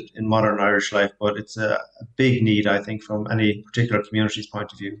documented in modern Irish life, but it's a big need, I think, from any particular community's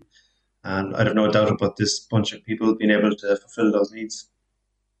point of view. And I have no doubt about this bunch of people being able to fulfill those needs.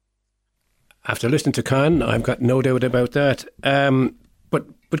 After listening to Con, I've got no doubt about that.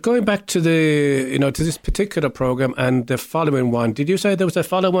 But going back to to this particular programme and the following one, did you say there was a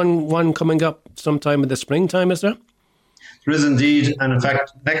following one coming up sometime in the springtime, is there? There is indeed. And in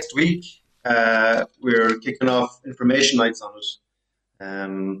fact, next week, we're kicking off information nights on it.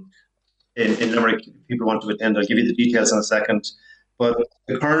 In Limerick, if people want to attend, I'll give you the details in a second. But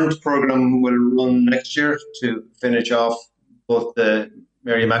the current programme will run next year to finish off both the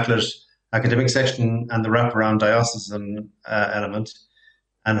Mary Immaculate academic section and the wraparound diocesan element.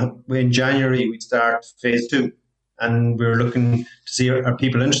 And in January, we start phase 2. And we're looking to see are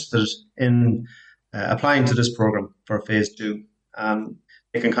people interested in applying to this programme for phase 2.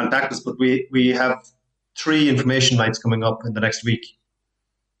 They can contact us, but we have 3 information nights coming up in the next week.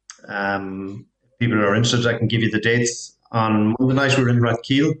 If people are interested, I can give you the dates. On Monday night, we're in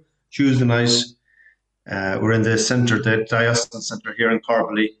Rathkeale. Tuesday night, we're in the centre, the diocesan centre here in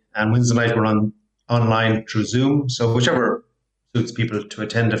Corbally. And Wednesday night, we're online through Zoom. So whichever suits people to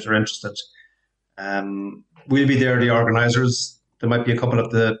attend if they're interested. We'll be there, the organisers. There might be a couple of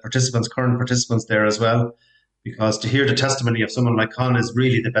the current participants there as well, because to hear the testimony of someone like Con is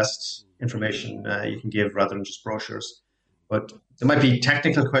really the best information you can give rather than just brochures. But there might be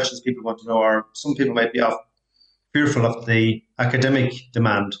technical questions people want to know, or some people might be fearful of the academic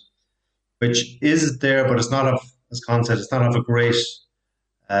demand, which is there, but it's not of, as Con said, it's not of a great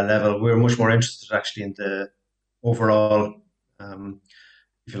level. We're much more interested actually in the overall,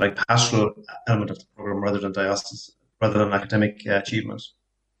 if you like, pastoral element of the programme rather than academic achievement.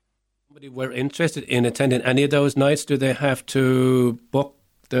 Somebody were interested in attending any of those nights, do they have to book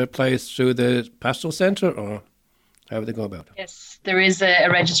their place through the pastoral centre, or how would they go about it? Yes, there is a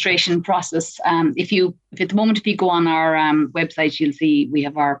registration process. If at the moment, if you go on our website, you'll see we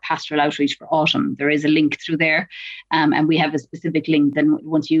have our pastoral outreach for autumn. There is a link through there, and we have a specific link. Then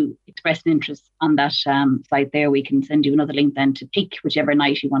once you express an interest on that site there, we can send you another link then to pick whichever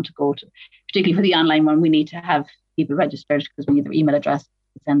night you want to go to. Particularly for the online one, we need to have people registered because we need their email address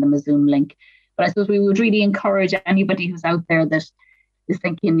to send them a Zoom link. But I suppose we would really encourage anybody who's out there that is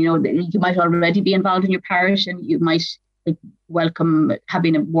thinking, that you might already be involved in your parish and you might welcome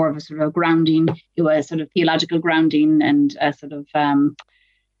having more of a sort of grounding, a sort of theological grounding and a sort of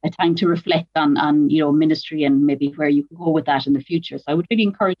a time to reflect on ministry and maybe where you can go with that in the future. So I would really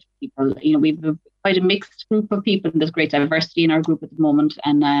encourage people. We've quite a mixed group of people, and there's great diversity in our group at the moment.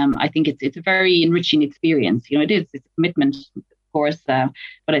 And I think it's a very enriching experience. It's a commitment, of course,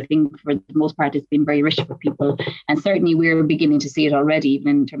 but I think for the most part it's been very rich for people. And certainly we're beginning to see it already, even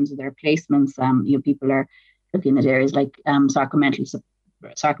in terms of their placements. People are looking at areas like sacramental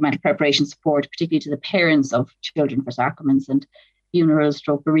preparation support, particularly to the parents of children for sacraments, and funeral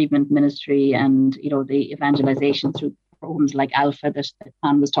stroke bereavement ministry, and the evangelization through programs like Alpha that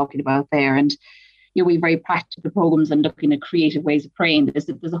Anne was talking about there. And we very practical programs and looking at creative ways of praying. There's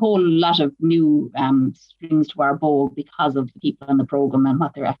a whole lot of new strings to our bow because of the people in the program and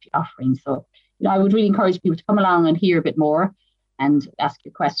what they're actually offering. So I would really encourage people to come along and hear a bit more and ask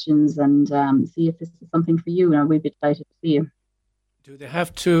your questions and see if this is something for you. And we'd be delighted to see you. Do they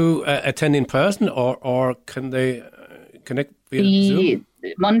have to attend in person, or can they connect via Zoom?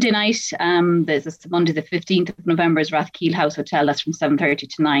 Monday night, this Monday the 15th of November is Rathkeil House Hotel. That's from 7:30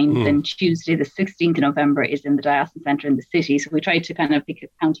 to 9. Then Tuesday the 16th of November is in the Diocesan Centre in the city. So we try to kind of pick a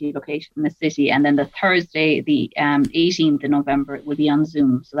county location in the city. And then the Thursday, the 18th of November, it will be on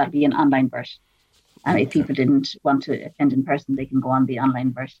Zoom. So that'll be an online version. And if people didn't want to attend in person, they can go on the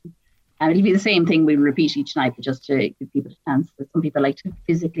online version. And it'll be the same thing. We'll repeat each night, but just to give people a chance. Some people like to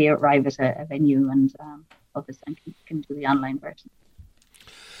physically arrive at a venue, and others can do the online version.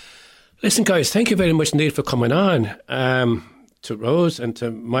 Listen, guys, thank you very much indeed for coming on, to Rose and to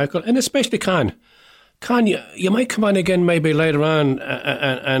Michael, and especially Con. Con, you might come on again maybe later on,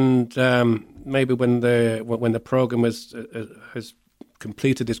 and maybe when the program has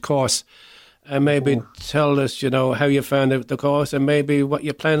completed its course, and maybe tell us, how you found the course, and maybe what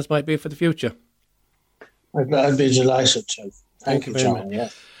your plans might be for the future. I'd be delighted to. Thank you, John. Yeah.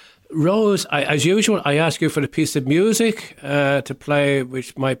 Rose, as usual, I ask you for a piece of music to play,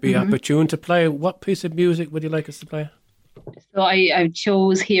 which might be opportune to play. What piece of music would you like us to play? So I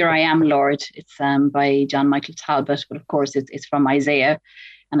chose "Here I Am, Lord." It's by John Michael Talbot, but of course it's from Isaiah.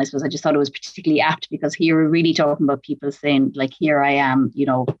 And I suppose I just thought it was particularly apt because here we're really talking about people saying, like, here I am,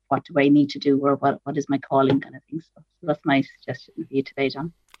 what do I need to do, or what is my calling, kind of thing. So that's my suggestion for you today,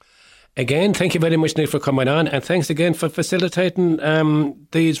 John. Again, thank you very much, Nick, for coming on, and thanks again for facilitating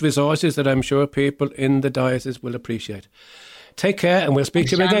these resources that I'm sure people in the diocese will appreciate. Take care, and we'll speak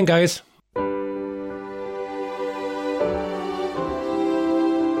to you again, guys.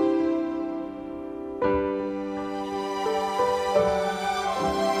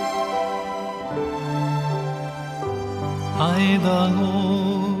 I, the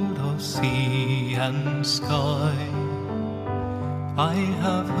Lord of sea and sky, I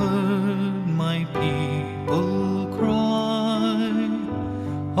have heard my people cry,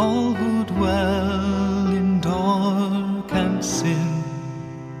 all who dwell in dark and sin,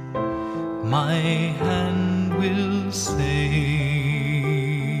 my hand will save.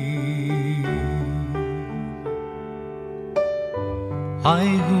 I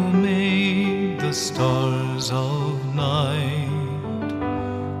who made the stars of night,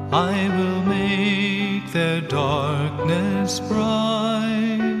 I will make their darkness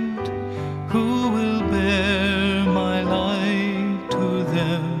bright. Who will bear my light to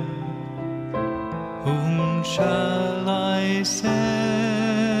them? Whom shall I send?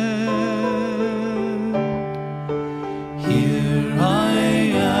 Here I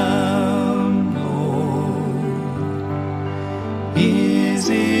am, Lord. Is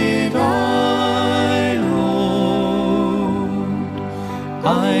it I, Lord?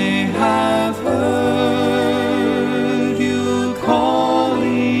 I have heard you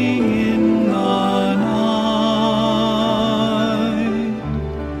calling in the night.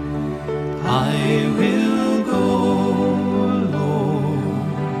 I will go, Lord,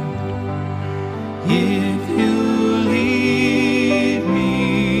 if you lead me.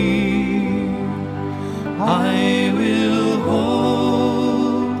 I will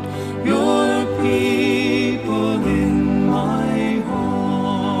hold your people in my heart.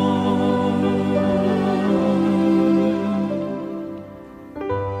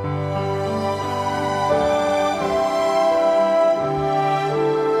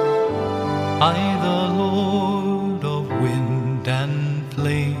 I, the Lord of wind and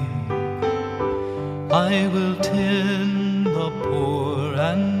flame, I will tend the poor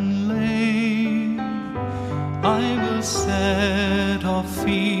and lame. I will set a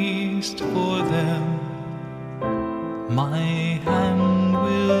feast for them, my hand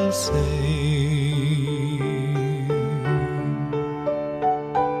will save.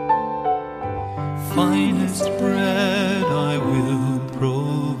 Finest bread I will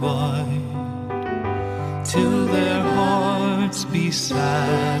provide, till their hearts be satisfied.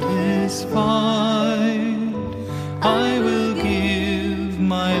 I will give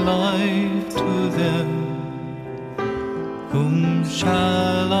my life to them. Whom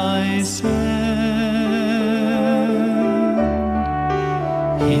shall I send?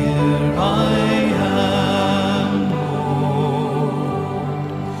 Here I am, Lord.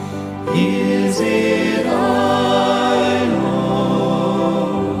 Is it I,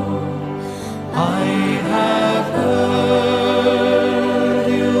 Lord? I have heard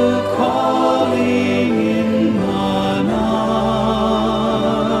you calling in the night.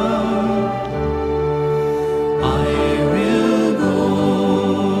 I will go,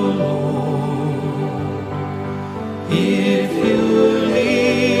 Lord,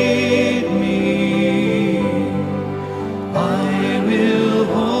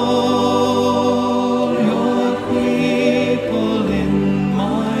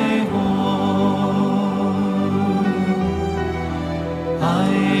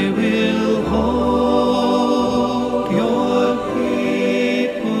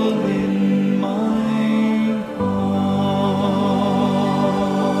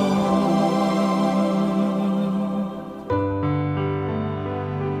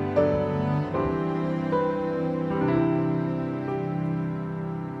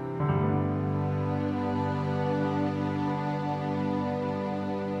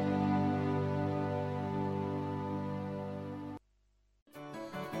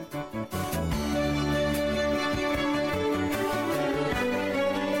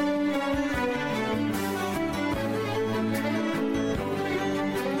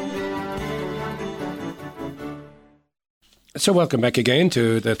 So welcome back again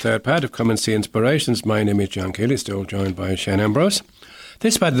to the third part of Come and See Inspirations. My name is John Keeley, still joined by Shane Ambrose.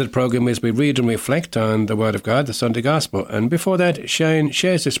 This part of the programme is we read and reflect on the Word of God, the Sunday Gospel. And before that, Shane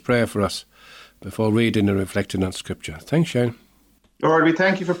shares this prayer for us before reading and reflecting on Scripture. Thanks, Shane. Lord, we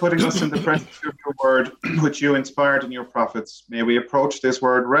thank you for putting us in the presence of your word, which you inspired in your prophets. May we approach this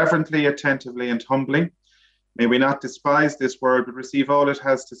word reverently, attentively, and humbly. May we not despise this word, but receive all it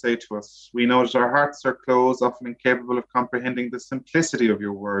has to say to us. We know that our hearts are closed, often incapable of comprehending the simplicity of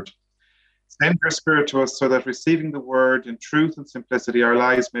your word. Send your Spirit to us so that receiving the word in truth and simplicity, our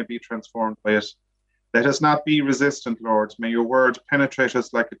lives may be transformed by it. Let us not be resistant, Lord. May your word penetrate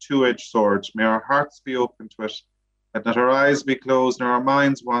us like a two-edged sword. May our hearts be open to it. Let not our eyes be closed nor our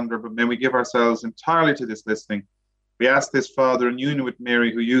minds wander, but may we give ourselves entirely to this listening. We ask this, Father, in union with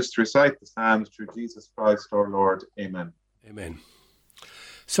Mary, who used to recite the Psalms, through Jesus Christ our Lord. Amen. Amen.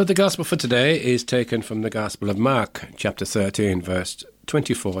 So the Gospel for today is taken from the Gospel of Mark, chapter 13, verse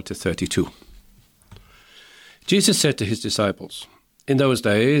 24 to 32. Jesus said to his disciples, "In those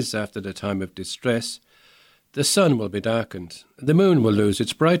days, after the time of distress, the sun will be darkened, the moon will lose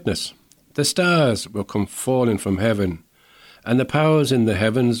its brightness, the stars will come falling from heaven, and the powers in the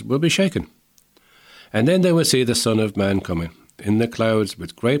heavens will be shaken. And then they will see the Son of Man coming in the clouds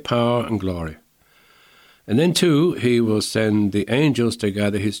with great power and glory. And then too he will send the angels to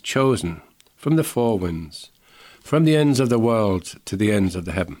gather his chosen from the four winds, from the ends of the world to the ends of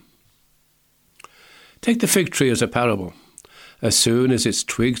the heaven. Take the fig tree as a parable. As soon as its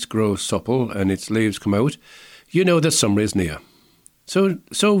twigs grow supple and its leaves come out, you know that summer is near. So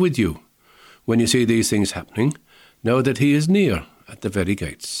with you, when you see these things happening, know that he is near at the very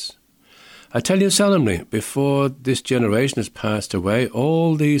gates. I tell you solemnly, before this generation has passed away,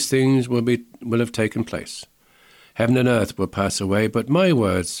 all these things will have taken place. Heaven and earth will pass away, but my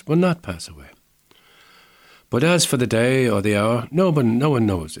words will not pass away. But as for the day or the hour, no one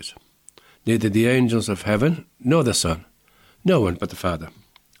knows it. Neither the angels of heaven nor the Son, no one but the Father."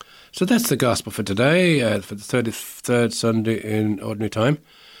 So that's the Gospel for today, for the 33rd Sunday in Ordinary Time.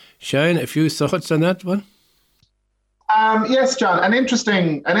 Shane, a few thoughts on that one? Yes, John, an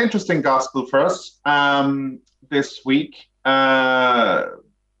interesting gospel for us this week. Now,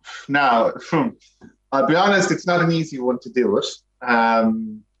 I'll be honest, it's not an easy one to deal with.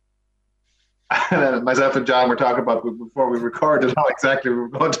 Myself and John were talking about before we recorded how exactly we were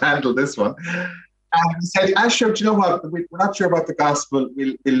going to handle this one. And we said, sure, do you know what? We're not sure about the gospel.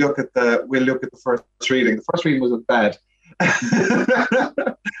 We'll look at the first reading. The first reading was bad.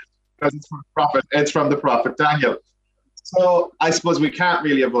 Because it's from the prophet Daniel. So I suppose we can't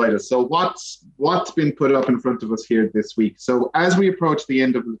really avoid it. So what's been put up in front of us here this week? So as we approach the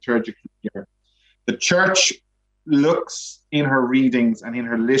end of the liturgical year, the church looks in her readings and in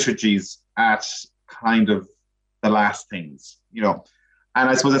her liturgies at kind of the last things, And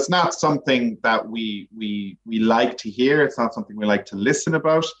I suppose it's not something that we like to hear. It's not something we like to listen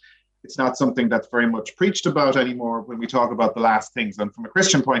about. It's not something that's very much preached about anymore when we talk about the last things. And from a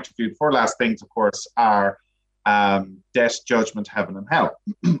Christian point of view, the four last things, of course, are death, judgment, heaven, and hell,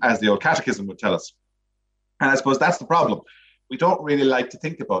 as the old catechism would tell us. And I suppose that's the problem. We don't really like to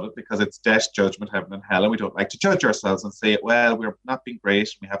think about it because it's death, judgment, heaven, and hell, and we don't like to judge ourselves and say, well, we're not being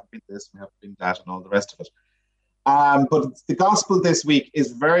great, we haven't been this, we haven't been that, and all the rest of it. But the gospel this week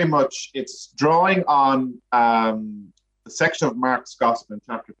is very much, it's drawing on the section of Mark's gospel in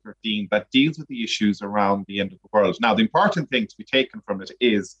chapter 13 that deals with the issues around the end of the world. Now, the important thing to be taken from it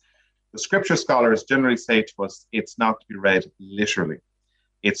is the scripture scholars generally say to us it's not to be read literally.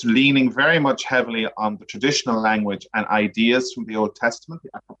 It's leaning very much heavily on the traditional language and ideas from the Old Testament, the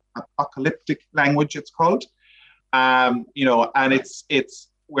apocalyptic language it's called. And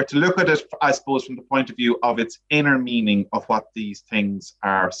we're to look at it, I suppose, from the point of view of its inner meaning of what these things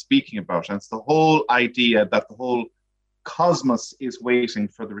are speaking about. And it's the whole idea that the whole cosmos is waiting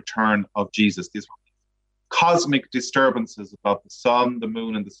for the return of Jesus. These cosmic disturbances about the sun, the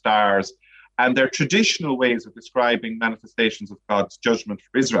moon, and the stars, and their traditional ways of describing manifestations of God's judgment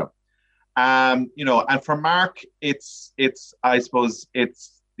for Israel. And for Mark, it's I suppose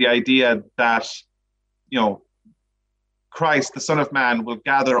it's the idea that Christ, the Son of Man, will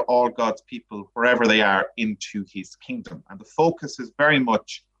gather all God's people wherever they are into his kingdom. And the focus is very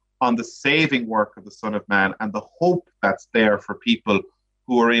much on the saving work of the Son of Man and the hope that's there for people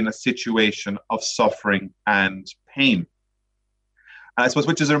who are in a situation of suffering and pain. And I suppose,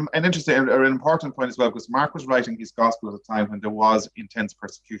 which is an interesting, or an important point as well, because Mark was writing his gospel at a time when there was intense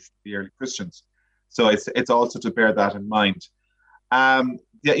persecution of the early Christians. So it's also to bear that in mind.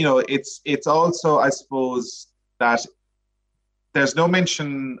 It's also, I suppose, that there's no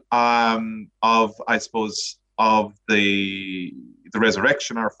mention of of the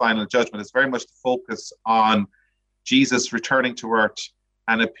resurrection or final judgment is very much the focus on Jesus returning to earth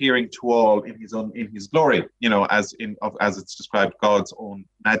and appearing to all in his glory, as it's described, God's own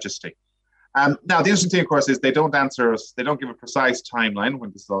majesty. Now, the interesting thing, of course, is they don't answer us. They don't give a precise timeline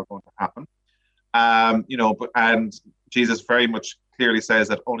when this is all going to happen. And Jesus very much clearly says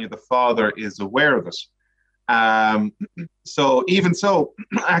that only the Father is aware of it. So even so,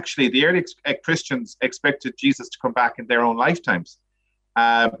 actually, the early Christians expected Jesus to come back in their own lifetimes.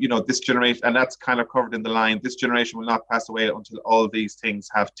 This generation, and that's kind of covered in the line, this generation will not pass away until all these things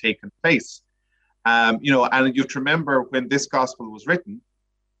have taken place. And you have to remember when this gospel was written,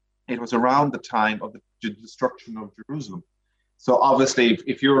 it was around the time of the destruction of Jerusalem. So obviously,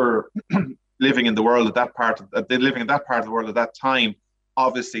 if you're living in the world at that part of the world at that time,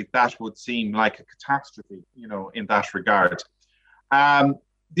 obviously that would seem like a catastrophe, in that regard.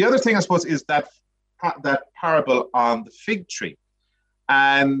 The other thing, I suppose, is that parable on the fig tree.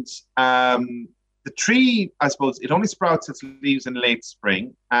 And the tree, I suppose, it only sprouts its leaves in late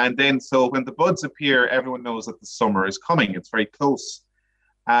spring. And then, so when the buds appear, everyone knows that the summer is coming. It's very close.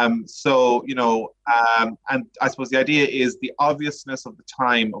 And I suppose the idea is the obviousness of the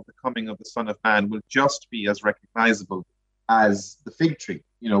time of the coming of the Son of Man will just be as recognizable as the fig tree,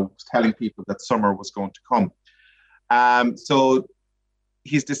 telling people that summer was going to come. So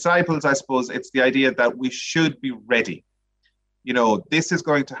his disciples, I suppose, it's the idea that we should be ready. This is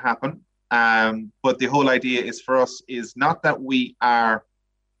going to happen. But the whole idea is for us is not that we are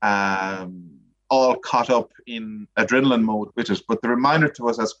all caught up in adrenaline mode with it, but the reminder to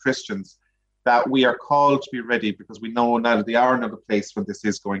us as Christians that we are called to be ready because we know neither the hour nor the place when this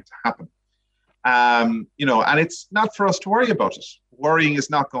is going to happen. And it's not for us to worry about it. Worrying is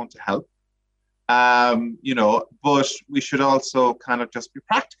not going to help. But we should also kind of just be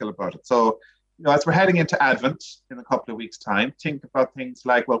practical about it. So, as we're heading into Advent in a couple of weeks' time, think about things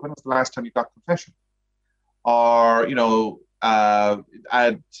like, well, when was the last time you got confession? Or,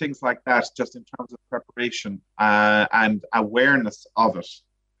 things like that, just in terms of preparation and awareness of it.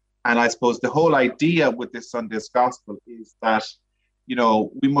 And I suppose the whole idea with this Sunday's Gospel is that,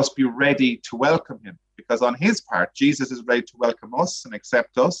 we must be ready to welcome him, because on his part, Jesus is ready to welcome us and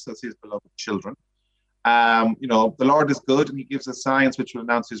accept us as his beloved children. The Lord is good and he gives us signs which will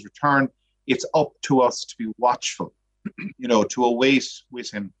announce his return. It's up to us to be watchful, to await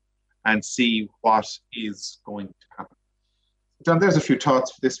with him and see what is going to happen. John, there's a few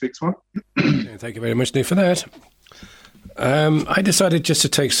thoughts for this week's one. Thank you very much, Nick, for that. I decided just to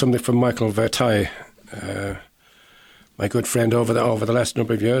take something from Michael Vertai, my good friend over the last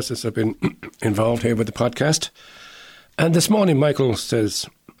number of years as I've been involved here with the podcast. And this morning, Michael says,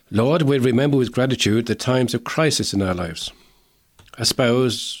 Lord, we remember with gratitude the times of crisis in our lives. A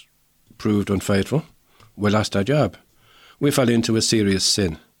spouse proved unfaithful. We lost our job. We fell into a serious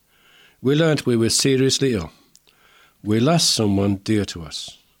sin. We learnt we were seriously ill. We lost someone dear to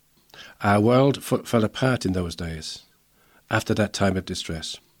us. Our world fell apart in those days, after that time of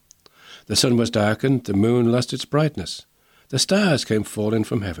distress. The sun was darkened, the moon lost its brightness. The stars came falling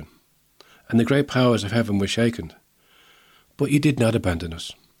from heaven, and the great powers of heaven were shaken. But you did not abandon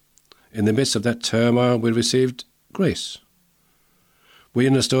us. In the midst of that turmoil, we received grace. We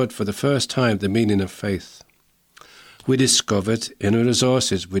understood for the first time the meaning of faith. We discovered inner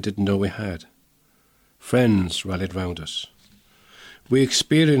resources we didn't know we had. Friends rallied round us. We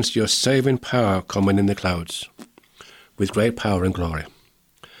experienced your saving power coming in the clouds, with great power and glory,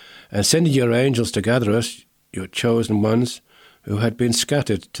 and sending your angels to gather us, your chosen ones, who had been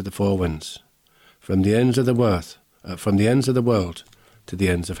scattered to the four winds, from the ends of the world to the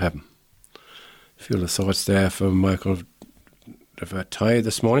ends of heaven. A few of the thoughts there from Michael Vertai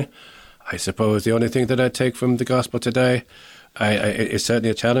this morning. I suppose the only thing that I take from the gospel today, it's certainly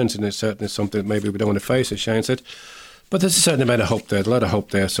a challenge, and it's certainly something that maybe we don't want to face, as Shane said. But there's a certain amount of hope there, a lot of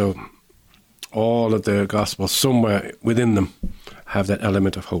hope there. So all of the gospels, somewhere within them, have that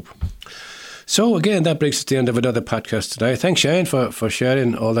element of hope. So again, that brings us to the end of another podcast today. Thanks, Shane, for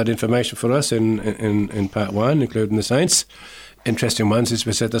sharing all that information for us in part one, including the science. Interesting ones, as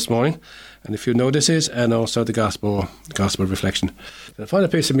we said this morning, and a few notices, and also the gospel reflection. The final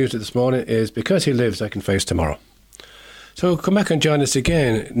piece of music this morning is Because He Lives, I Can Face Tomorrow. So come back and join us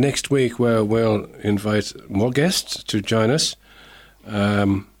again next week, where we'll invite more guests to join us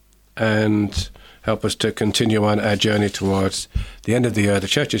and help us to continue on our journey towards the end of the year, the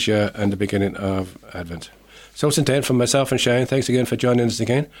church's year, and the beginning of Advent. So since then, from myself and Shane, thanks again for joining us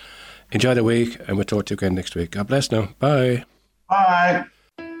again. Enjoy the week, and we'll talk to you again next week. God bless now. Bye. Bye.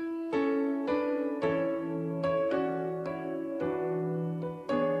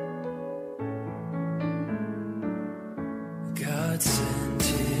 God sent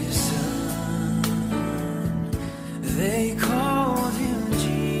his son. They called him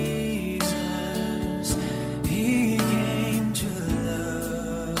Jesus. He came to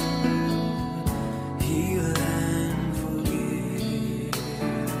love, heal and forgive.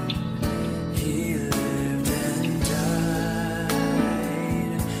 He lived and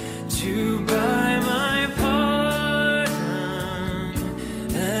died to buy my pardon.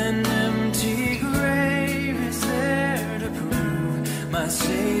 An empty grave is there to prove my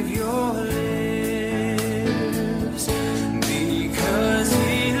Savior lives. Because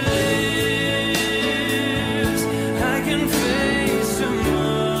he lives, I can face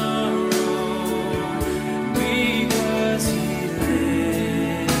tomorrow. Because he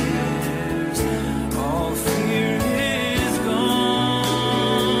lives, all fear is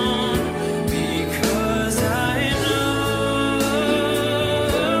gone. Because I know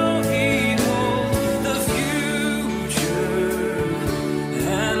he holds the future,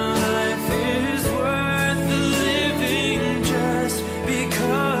 and life is worth the living just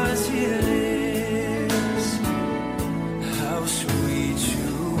because he lives. How sweet to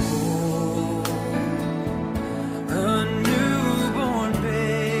hold a newborn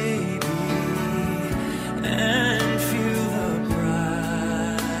baby and feel the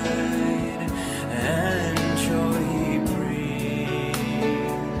pride and joy he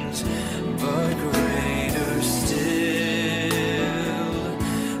brings. But greater still,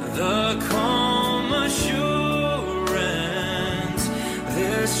 the calm assurance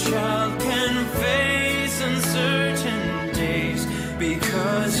this child can face uncertain days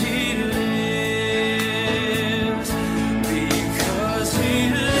because he lives.